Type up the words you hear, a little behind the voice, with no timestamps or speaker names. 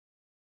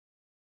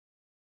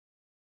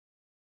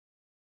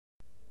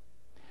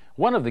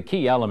One of the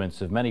key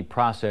elements of many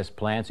process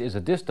plants is a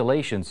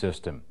distillation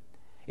system.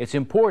 It's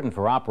important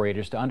for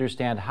operators to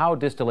understand how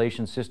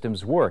distillation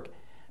systems work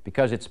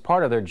because it's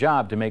part of their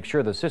job to make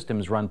sure the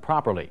systems run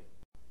properly.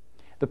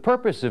 The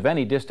purpose of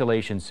any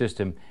distillation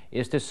system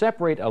is to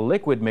separate a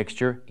liquid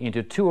mixture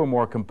into two or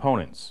more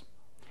components.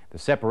 The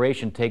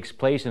separation takes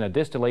place in a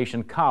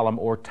distillation column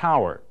or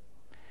tower.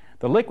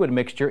 The liquid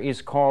mixture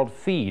is called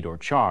feed or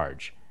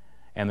charge,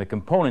 and the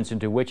components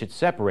into which it's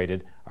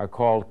separated are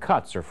called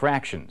cuts or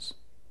fractions.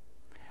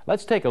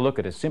 Let's take a look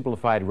at a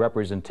simplified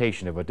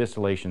representation of a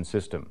distillation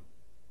system.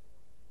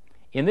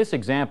 In this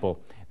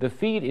example, the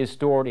feed is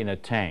stored in a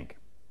tank.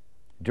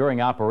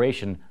 During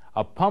operation,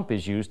 a pump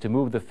is used to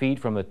move the feed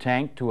from the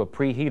tank to a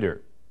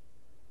preheater.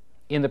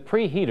 In the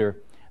preheater,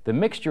 the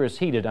mixture is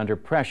heated under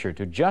pressure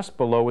to just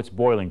below its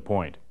boiling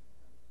point.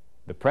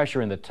 The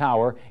pressure in the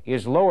tower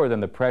is lower than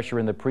the pressure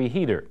in the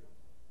preheater,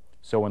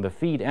 so when the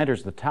feed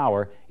enters the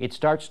tower, it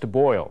starts to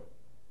boil.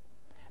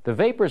 The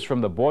vapors from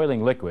the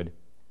boiling liquid,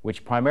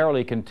 which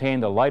primarily contain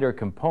the lighter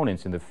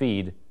components in the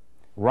feed,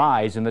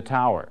 rise in the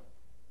tower.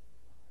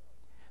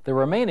 The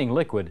remaining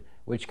liquid,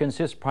 which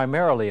consists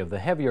primarily of the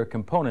heavier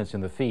components in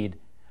the feed,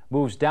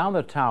 moves down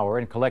the tower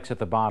and collects at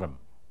the bottom.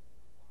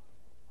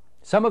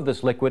 Some of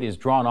this liquid is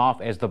drawn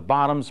off as the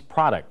bottom's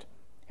product,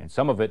 and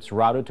some of it's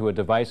routed to a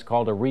device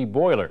called a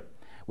reboiler,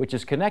 which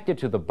is connected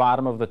to the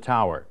bottom of the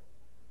tower.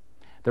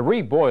 The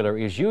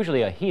reboiler is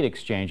usually a heat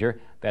exchanger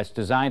that's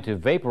designed to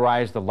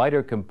vaporize the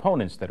lighter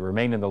components that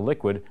remain in the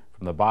liquid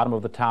from the bottom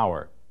of the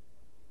tower.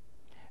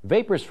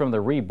 Vapors from the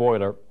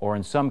reboiler, or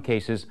in some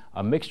cases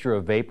a mixture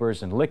of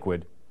vapors and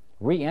liquid,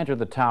 re-enter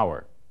the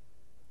tower.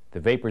 The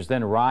vapors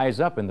then rise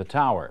up in the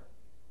tower.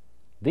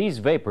 These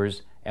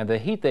vapors and the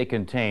heat they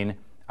contain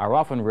are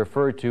often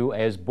referred to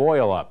as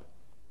boil-up.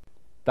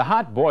 The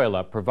hot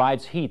boil-up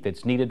provides heat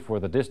that's needed for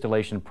the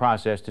distillation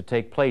process to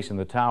take place in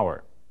the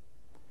tower.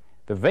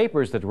 The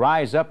vapors that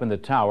rise up in the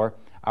tower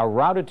are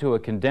routed to a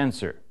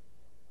condenser.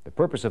 The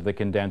purpose of the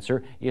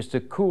condenser is to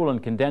cool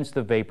and condense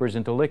the vapors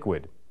into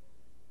liquid.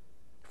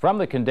 From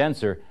the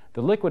condenser,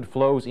 the liquid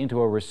flows into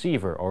a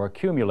receiver or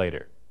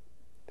accumulator.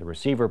 The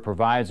receiver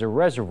provides a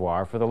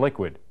reservoir for the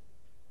liquid.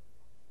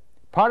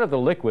 Part of the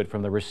liquid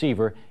from the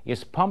receiver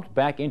is pumped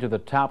back into the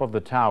top of the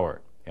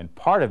tower, and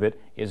part of it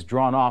is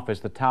drawn off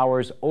as the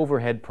tower's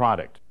overhead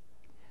product.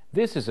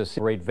 This is to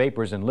separate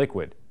vapors and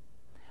liquid.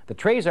 The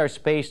trays are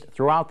spaced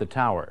throughout the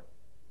tower.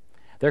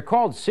 They're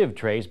called sieve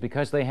trays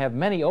because they have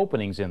many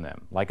openings in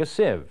them, like a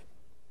sieve.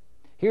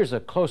 Here's a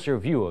closer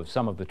view of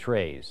some of the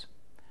trays.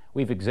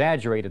 We've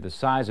exaggerated the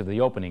size of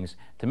the openings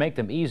to make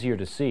them easier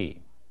to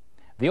see.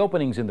 The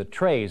openings in the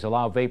trays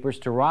allow vapors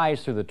to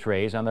rise through the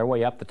trays on their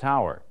way up the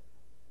tower.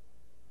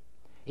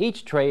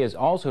 Each tray is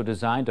also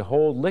designed to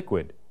hold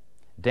liquid.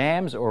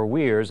 Dams or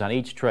weirs on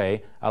each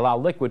tray allow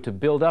liquid to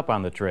build up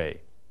on the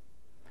tray.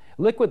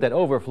 Liquid that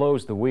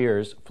overflows the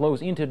weirs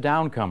flows into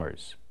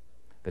downcomers.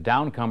 The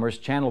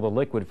downcomers channel the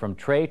liquid from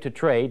tray to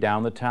tray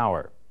down the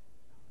tower.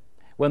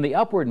 When the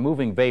upward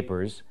moving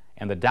vapors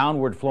and the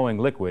downward flowing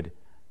liquid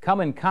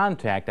come in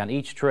contact on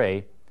each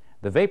tray,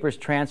 the vapors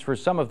transfer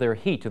some of their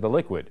heat to the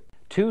liquid.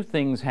 Two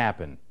things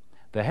happen.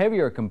 The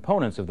heavier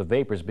components of the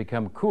vapors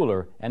become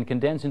cooler and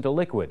condense into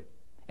liquid,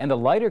 and the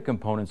lighter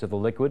components of the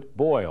liquid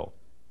boil.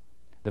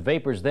 The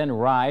vapors then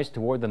rise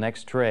toward the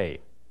next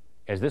tray.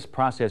 As this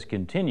process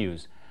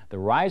continues, the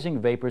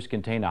rising vapors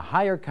contain a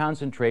higher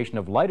concentration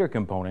of lighter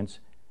components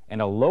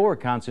and a lower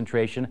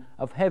concentration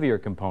of heavier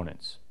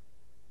components.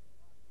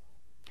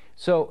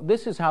 So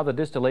this is how the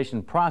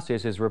distillation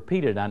process is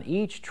repeated on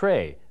each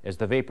tray as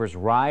the vapors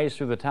rise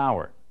through the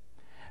tower.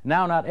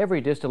 Now, not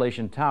every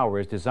distillation tower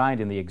is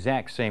designed in the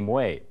exact same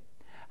way.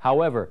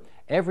 However,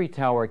 every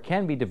tower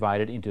can be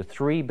divided into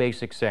three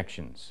basic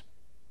sections.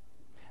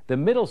 The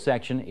middle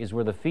section is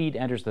where the feed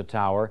enters the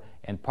tower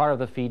and part of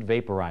the feed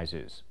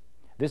vaporizes.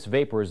 This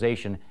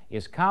vaporization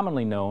is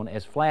commonly known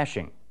as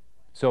flashing.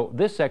 So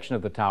this section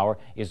of the tower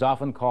is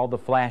often called the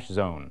flash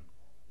zone.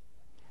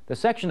 The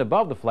section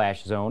above the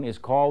flash zone is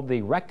called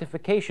the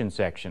rectification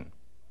section.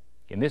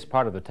 In this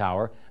part of the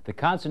tower, the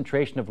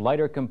concentration of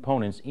lighter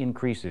components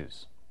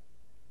increases.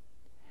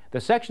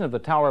 The section of the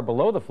tower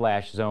below the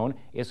flash zone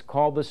is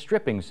called the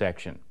stripping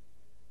section.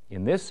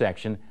 In this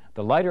section,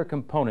 the lighter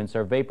components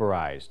are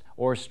vaporized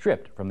or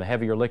stripped from the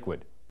heavier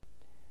liquid.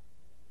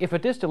 If a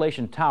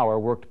distillation tower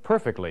worked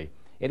perfectly,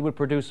 it would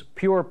produce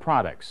pure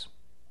products.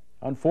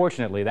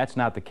 Unfortunately, that's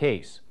not the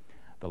case.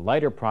 The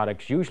lighter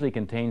products usually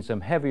contain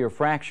some heavier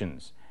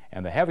fractions,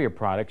 and the heavier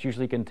products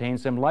usually contain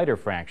some lighter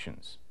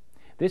fractions.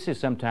 This is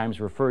sometimes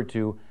referred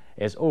to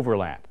as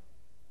overlap.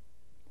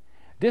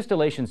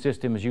 Distillation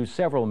systems use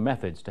several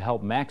methods to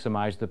help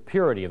maximize the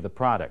purity of the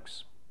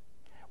products.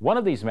 One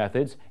of these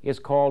methods is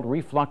called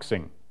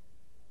refluxing.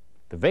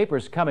 The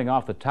vapors coming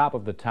off the top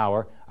of the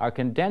tower are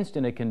condensed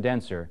in a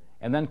condenser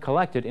and then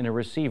collected in a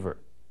receiver.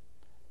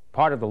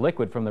 Part of the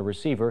liquid from the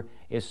receiver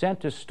is sent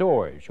to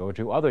storage or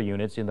to other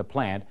units in the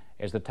plant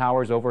as the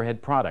tower's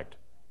overhead product.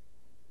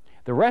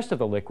 The rest of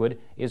the liquid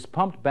is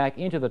pumped back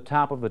into the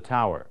top of the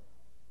tower.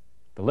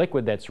 The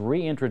liquid that's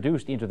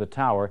reintroduced into the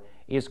tower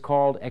is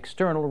called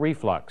external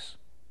reflux.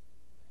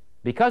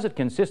 Because it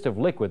consists of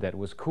liquid that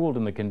was cooled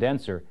in the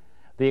condenser,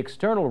 the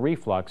external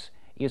reflux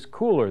is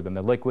cooler than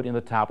the liquid in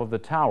the top of the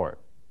tower.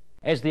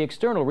 As the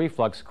external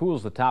reflux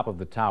cools the top of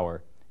the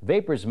tower,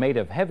 vapors made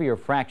of heavier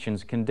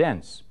fractions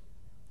condense.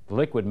 The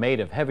liquid made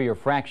of heavier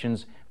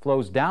fractions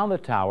flows down the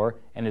tower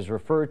and is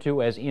referred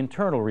to as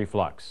internal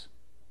reflux.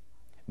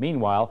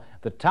 Meanwhile,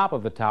 the top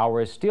of the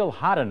tower is still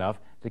hot enough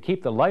to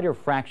keep the lighter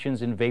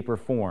fractions in vapor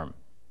form.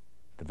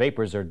 The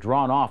vapors are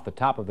drawn off the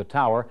top of the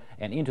tower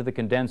and into the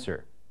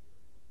condenser.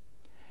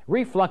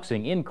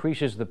 Refluxing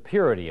increases the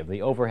purity of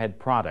the overhead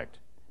product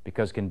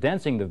because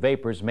condensing the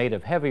vapors made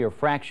of heavier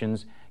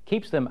fractions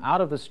keeps them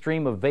out of the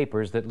stream of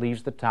vapors that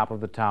leaves the top of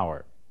the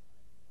tower.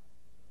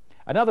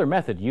 Another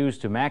method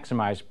used to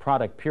maximize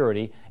product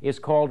purity is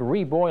called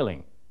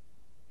reboiling.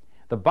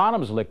 The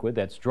bottom's liquid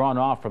that's drawn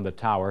off from the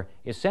tower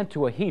is sent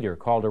to a heater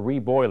called a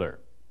reboiler.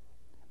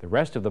 The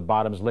rest of the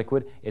bottom's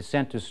liquid is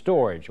sent to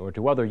storage or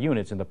to other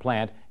units in the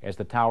plant as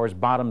the tower's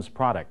bottom's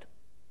product.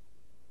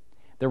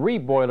 The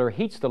reboiler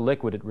heats the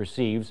liquid it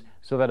receives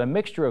so that a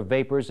mixture of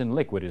vapors and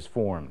liquid is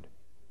formed.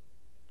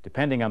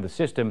 Depending on the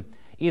system,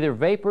 either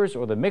vapors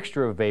or the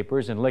mixture of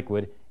vapors and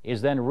liquid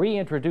is then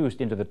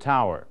reintroduced into the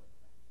tower.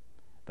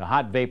 The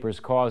hot vapors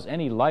cause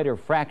any lighter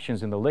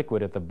fractions in the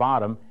liquid at the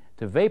bottom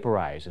to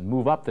vaporize and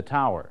move up the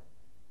tower.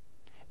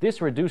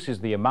 This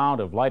reduces the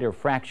amount of lighter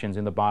fractions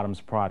in the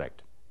bottom's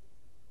product.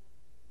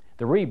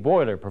 The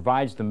reboiler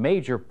provides the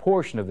major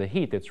portion of the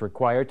heat that's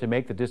required to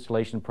make the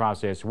distillation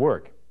process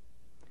work.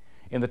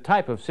 In the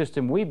type of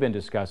system we've been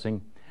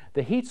discussing,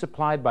 the heat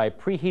supplied by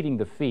preheating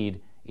the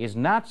feed is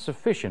not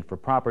sufficient for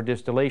proper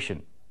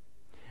distillation.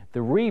 The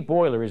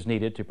reboiler is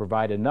needed to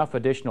provide enough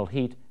additional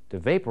heat to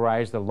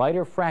vaporize the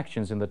lighter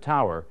fractions in the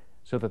tower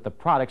so that the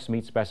products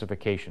meet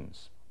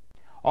specifications.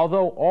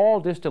 Although all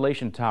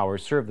distillation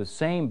towers serve the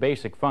same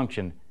basic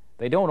function,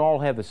 they don't all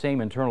have the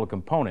same internal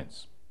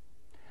components.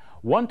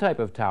 One type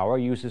of tower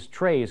uses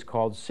trays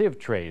called sieve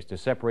trays to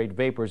separate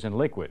vapors and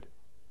liquid.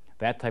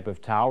 That type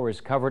of tower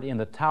is covered in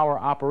the tower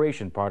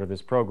operation part of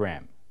this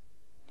program.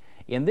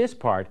 In this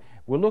part,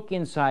 we'll look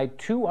inside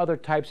two other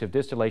types of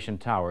distillation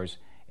towers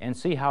and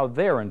see how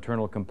their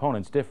internal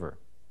components differ.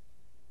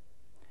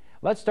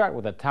 Let's start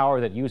with a tower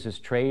that uses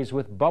trays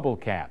with bubble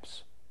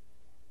caps.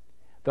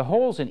 The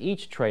holes in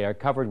each tray are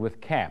covered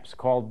with caps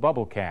called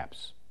bubble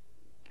caps.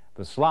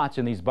 The slots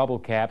in these bubble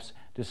caps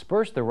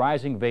disperse the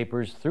rising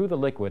vapors through the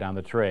liquid on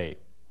the tray.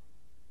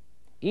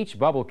 Each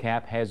bubble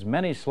cap has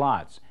many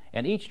slots,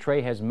 and each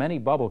tray has many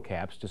bubble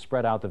caps to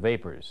spread out the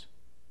vapors.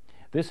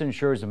 This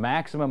ensures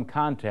maximum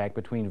contact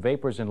between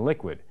vapors and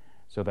liquid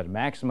so that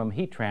maximum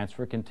heat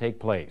transfer can take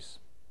place.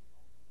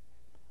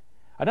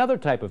 Another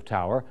type of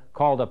tower,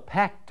 called a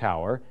packed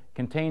tower,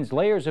 contains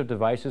layers of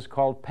devices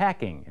called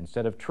packing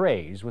instead of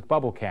trays with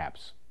bubble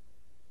caps.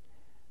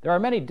 There are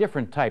many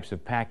different types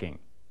of packing.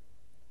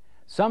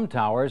 Some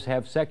towers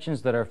have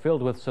sections that are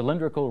filled with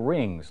cylindrical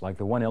rings like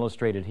the one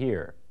illustrated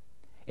here.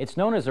 It's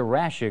known as a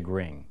Raschig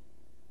ring.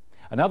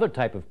 Another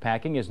type of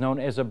packing is known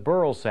as a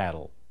burl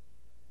saddle.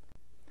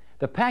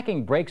 The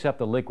packing breaks up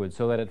the liquid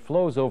so that it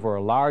flows over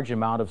a large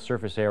amount of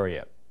surface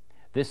area.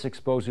 This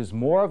exposes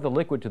more of the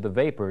liquid to the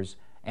vapors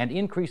and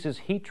increases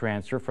heat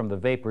transfer from the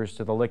vapors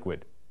to the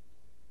liquid.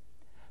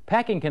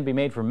 Packing can be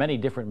made from many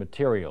different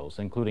materials,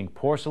 including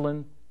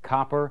porcelain,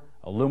 copper,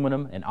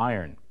 aluminum, and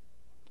iron.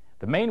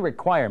 The main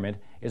requirement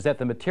is that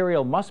the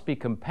material must be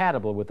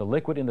compatible with the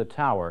liquid in the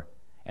tower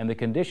and the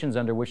conditions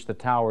under which the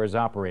tower is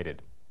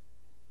operated.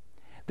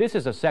 This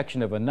is a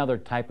section of another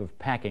type of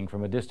packing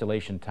from a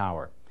distillation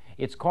tower.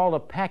 It's called a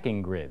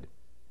packing grid.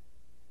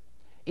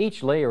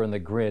 Each layer in the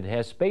grid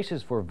has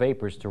spaces for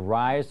vapors to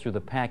rise through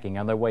the packing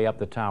on their way up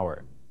the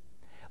tower.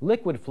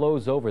 Liquid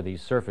flows over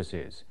these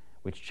surfaces,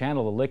 which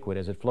channel the liquid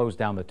as it flows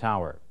down the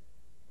tower.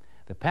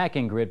 The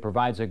packing grid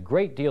provides a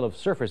great deal of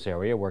surface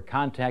area where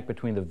contact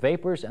between the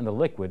vapors and the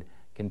liquid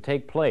can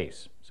take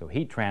place, so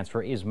heat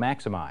transfer is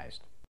maximized.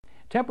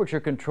 Temperature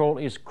control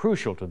is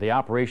crucial to the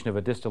operation of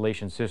a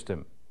distillation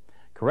system.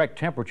 Correct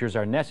temperatures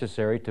are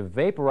necessary to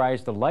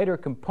vaporize the lighter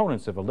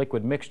components of a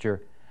liquid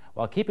mixture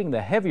while keeping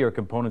the heavier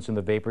components in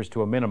the vapors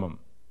to a minimum.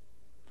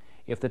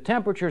 If the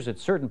temperatures at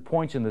certain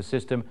points in the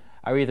system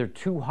are either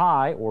too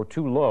high or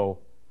too low,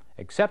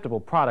 acceptable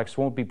products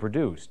won't be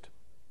produced.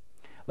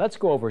 Let's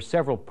go over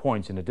several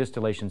points in a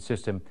distillation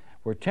system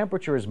where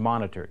temperature is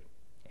monitored.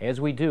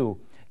 As we do,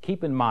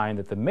 keep in mind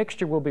that the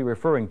mixture we'll be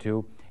referring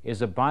to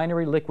is a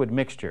binary liquid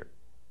mixture.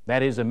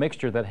 That is, a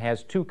mixture that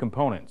has two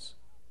components.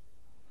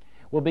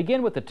 We'll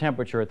begin with the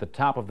temperature at the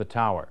top of the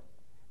tower.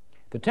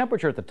 The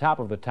temperature at the top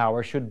of the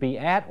tower should be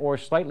at or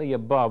slightly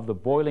above the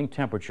boiling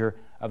temperature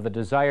of the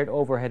desired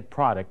overhead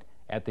product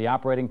at the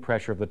operating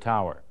pressure of the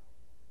tower.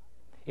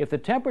 If the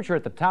temperature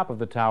at the top of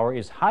the tower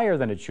is higher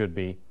than it should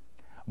be,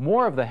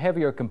 more of the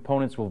heavier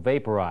components will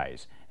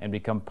vaporize and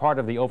become part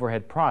of the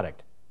overhead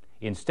product,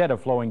 instead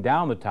of flowing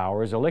down the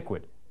tower as a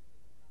liquid.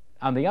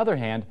 On the other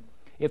hand,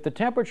 if the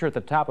temperature at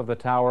the top of the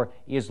tower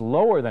is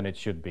lower than it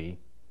should be,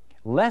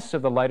 less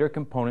of the lighter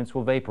components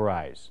will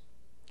vaporize.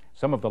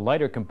 Some of the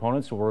lighter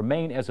components will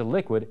remain as a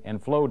liquid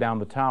and flow down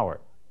the tower.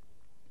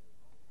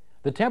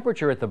 The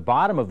temperature at the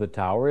bottom of the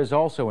tower is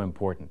also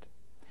important.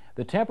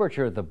 The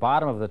temperature at the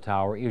bottom of the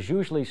tower is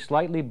usually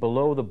slightly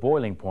below the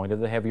boiling point of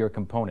the heavier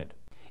component.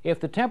 If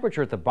the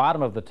temperature at the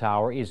bottom of the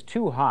tower is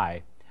too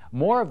high,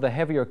 more of the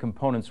heavier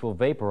components will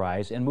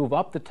vaporize and move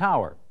up the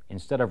tower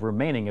instead of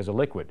remaining as a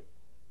liquid.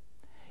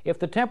 If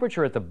the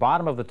temperature at the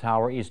bottom of the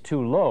tower is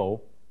too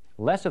low,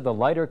 less of the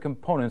lighter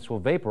components will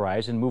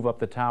vaporize and move up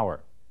the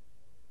tower.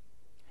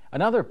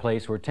 Another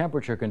place where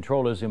temperature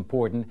control is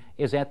important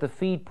is at the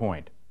feed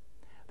point.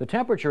 The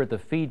temperature at the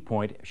feed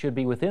point should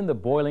be within the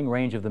boiling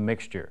range of the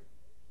mixture.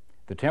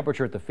 The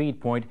temperature at the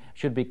feed point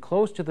should be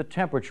close to the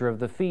temperature of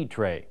the feed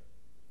tray.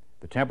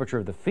 The temperature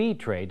of the feed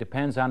tray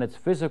depends on its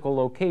physical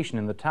location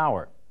in the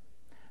tower.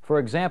 For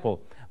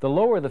example, the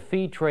lower the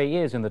feed tray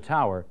is in the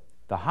tower,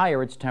 the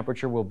higher its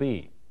temperature will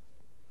be.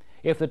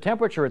 If the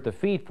temperature at the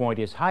feed point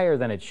is higher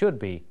than it should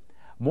be,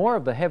 more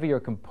of the heavier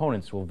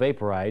components will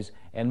vaporize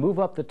and move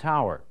up the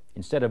tower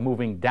instead of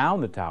moving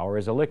down the tower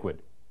as a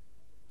liquid.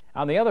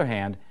 On the other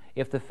hand,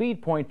 if the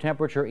feed point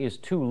temperature is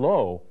too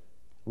low,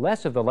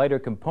 less of the lighter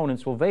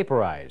components will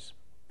vaporize,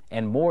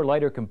 and more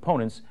lighter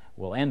components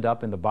will end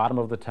up in the bottom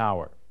of the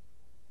tower.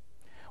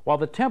 While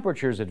the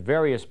temperatures at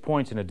various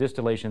points in a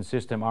distillation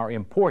system are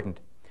important,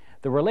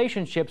 the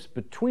relationships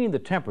between the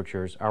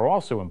temperatures are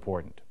also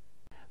important.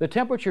 The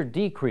temperature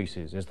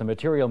decreases as the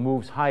material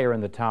moves higher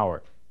in the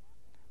tower.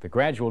 The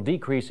gradual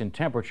decrease in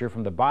temperature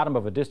from the bottom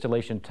of a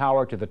distillation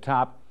tower to the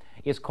top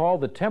is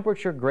called the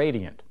temperature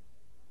gradient.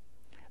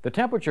 The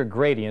temperature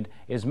gradient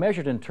is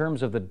measured in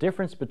terms of the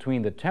difference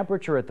between the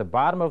temperature at the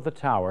bottom of the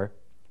tower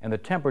and the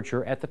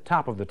temperature at the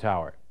top of the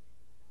tower.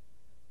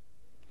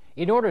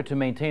 In order to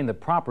maintain the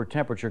proper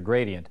temperature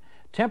gradient,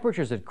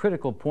 temperatures at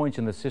critical points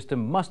in the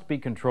system must be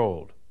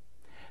controlled.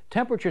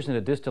 Temperatures in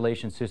a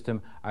distillation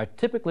system are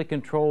typically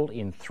controlled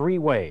in three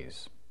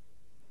ways.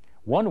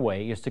 One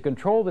way is to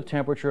control the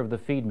temperature of the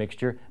feed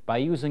mixture by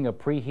using a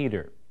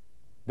preheater.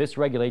 This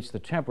regulates the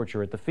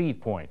temperature at the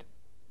feed point.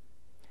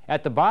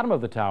 At the bottom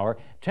of the tower,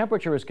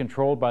 temperature is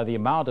controlled by the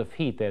amount of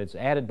heat that is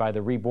added by the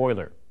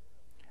reboiler.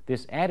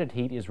 This added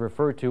heat is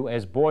referred to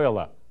as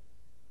boil-up.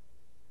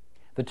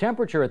 The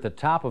temperature at the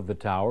top of the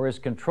tower is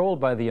controlled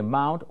by the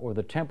amount or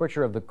the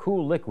temperature of the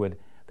cool liquid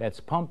that's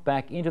pumped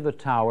back into the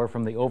tower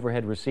from the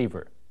overhead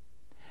receiver.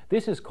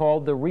 This is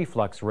called the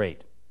reflux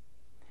rate.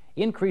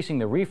 Increasing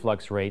the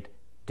reflux rate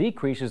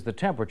decreases the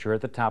temperature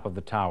at the top of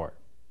the tower.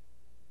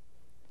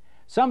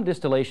 Some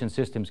distillation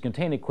systems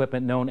contain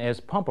equipment known as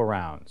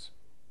pump-arounds.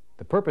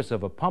 The purpose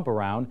of a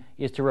pump-around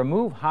is to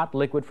remove hot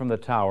liquid from the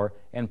tower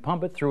and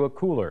pump it through a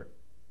cooler.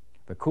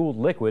 The cooled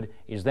liquid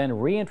is then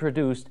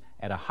reintroduced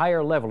at a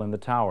higher level in the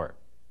tower.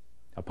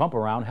 A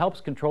pump-around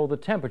helps control the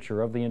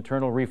temperature of the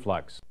internal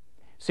reflux.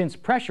 Since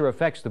pressure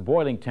affects the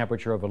boiling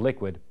temperature of a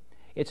liquid,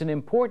 it's an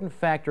important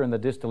factor in the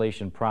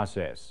distillation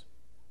process.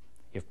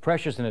 If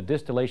pressures in a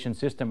distillation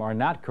system are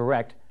not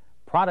correct,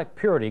 product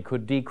purity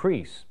could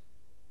decrease.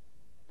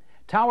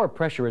 Tower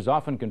pressure is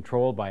often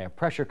controlled by a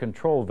pressure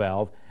control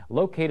valve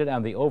located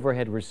on the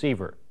overhead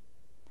receiver.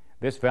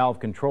 This valve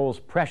controls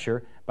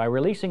pressure by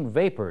releasing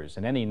vapors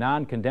and any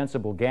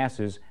non-condensable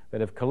gases that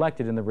have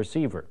collected in the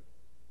receiver.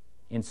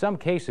 In some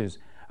cases,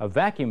 a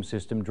vacuum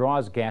system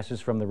draws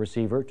gases from the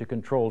receiver to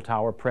control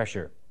tower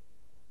pressure.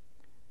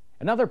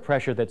 Another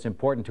pressure that's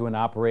important to an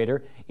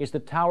operator is the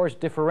tower's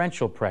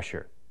differential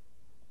pressure.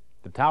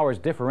 The tower's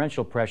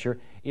differential pressure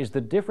is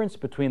the difference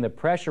between the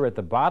pressure at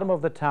the bottom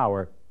of the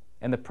tower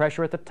and the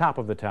pressure at the top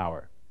of the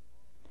tower.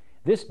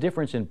 This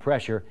difference in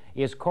pressure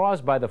is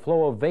caused by the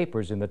flow of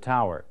vapors in the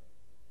tower.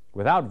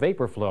 Without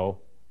vapor flow,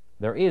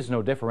 there is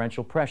no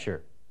differential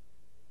pressure.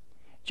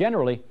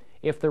 Generally,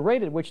 if the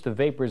rate at which the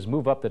vapors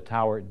move up the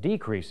tower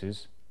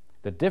decreases,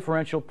 the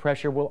differential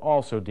pressure will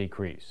also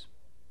decrease.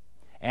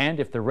 And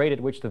if the rate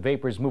at which the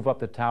vapors move up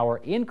the tower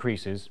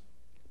increases,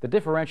 the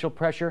differential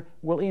pressure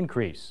will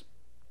increase.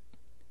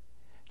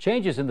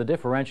 Changes in the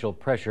differential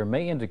pressure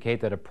may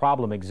indicate that a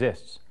problem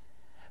exists.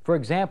 For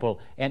example,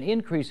 an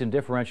increase in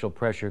differential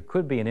pressure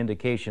could be an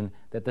indication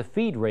that the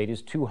feed rate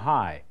is too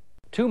high.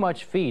 Too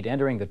much feed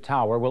entering the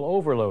tower will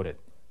overload it.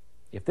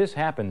 If this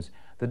happens,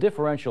 the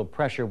differential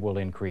pressure will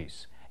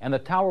increase, and the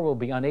tower will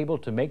be unable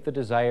to make the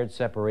desired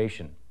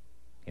separation.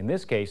 In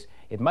this case,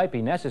 it might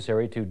be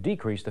necessary to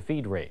decrease the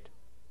feed rate.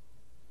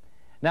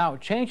 Now,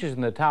 changes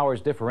in the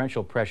tower's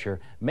differential pressure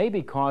may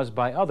be caused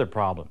by other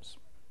problems.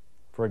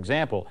 For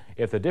example,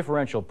 if the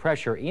differential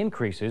pressure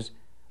increases,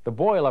 the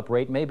boil-up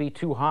rate may be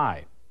too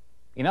high.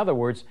 In other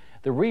words,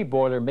 the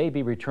reboiler may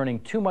be returning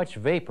too much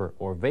vapor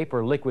or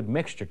vapor-liquid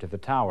mixture to the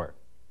tower.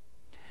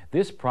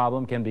 This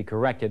problem can be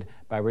corrected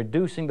by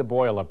reducing the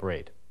boil-up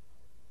rate.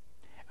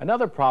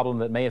 Another problem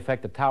that may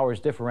affect the tower's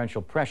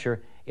differential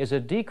pressure is a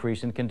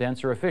decrease in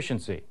condenser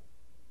efficiency.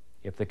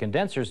 If the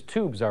condenser's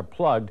tubes are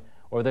plugged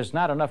or there's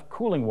not enough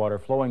cooling water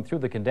flowing through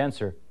the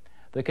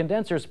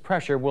condenser's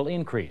pressure will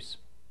increase.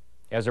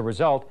 As a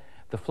result,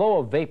 the flow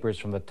of vapors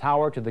from the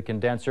tower to the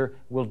condenser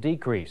will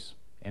decrease,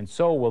 and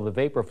so will the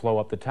vapor flow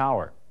up the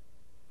tower.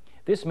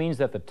 This means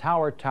that the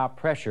tower top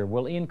pressure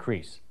will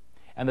increase,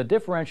 and the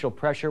differential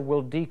pressure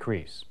will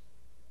decrease.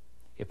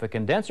 If a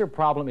condenser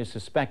problem is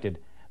suspected,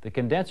 the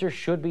condenser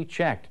should be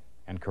checked,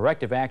 and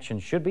corrective action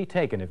should be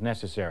taken if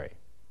necessary.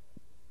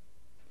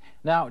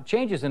 Now,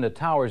 changes in the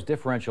tower's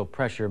differential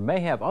pressure may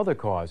have other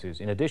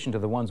causes in addition to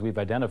the ones we've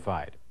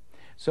identified.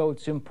 So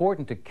it's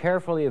important to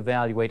carefully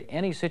evaluate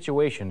any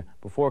situation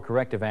before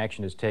corrective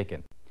action is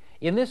taken.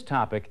 In this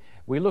topic,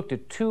 we looked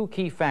at two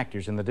key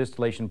factors in the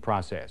distillation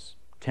process: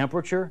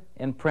 temperature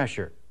and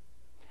pressure.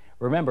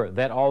 Remember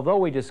that although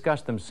we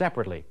discussed them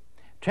separately,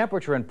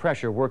 temperature and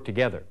pressure work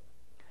together.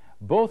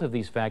 Both of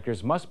these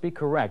factors must be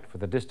correct for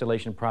the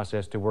distillation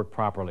process to work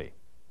properly.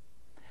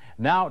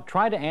 Now,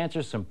 try to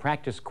answer some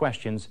practice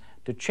questions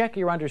to check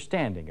your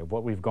understanding of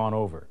what we've gone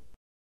over.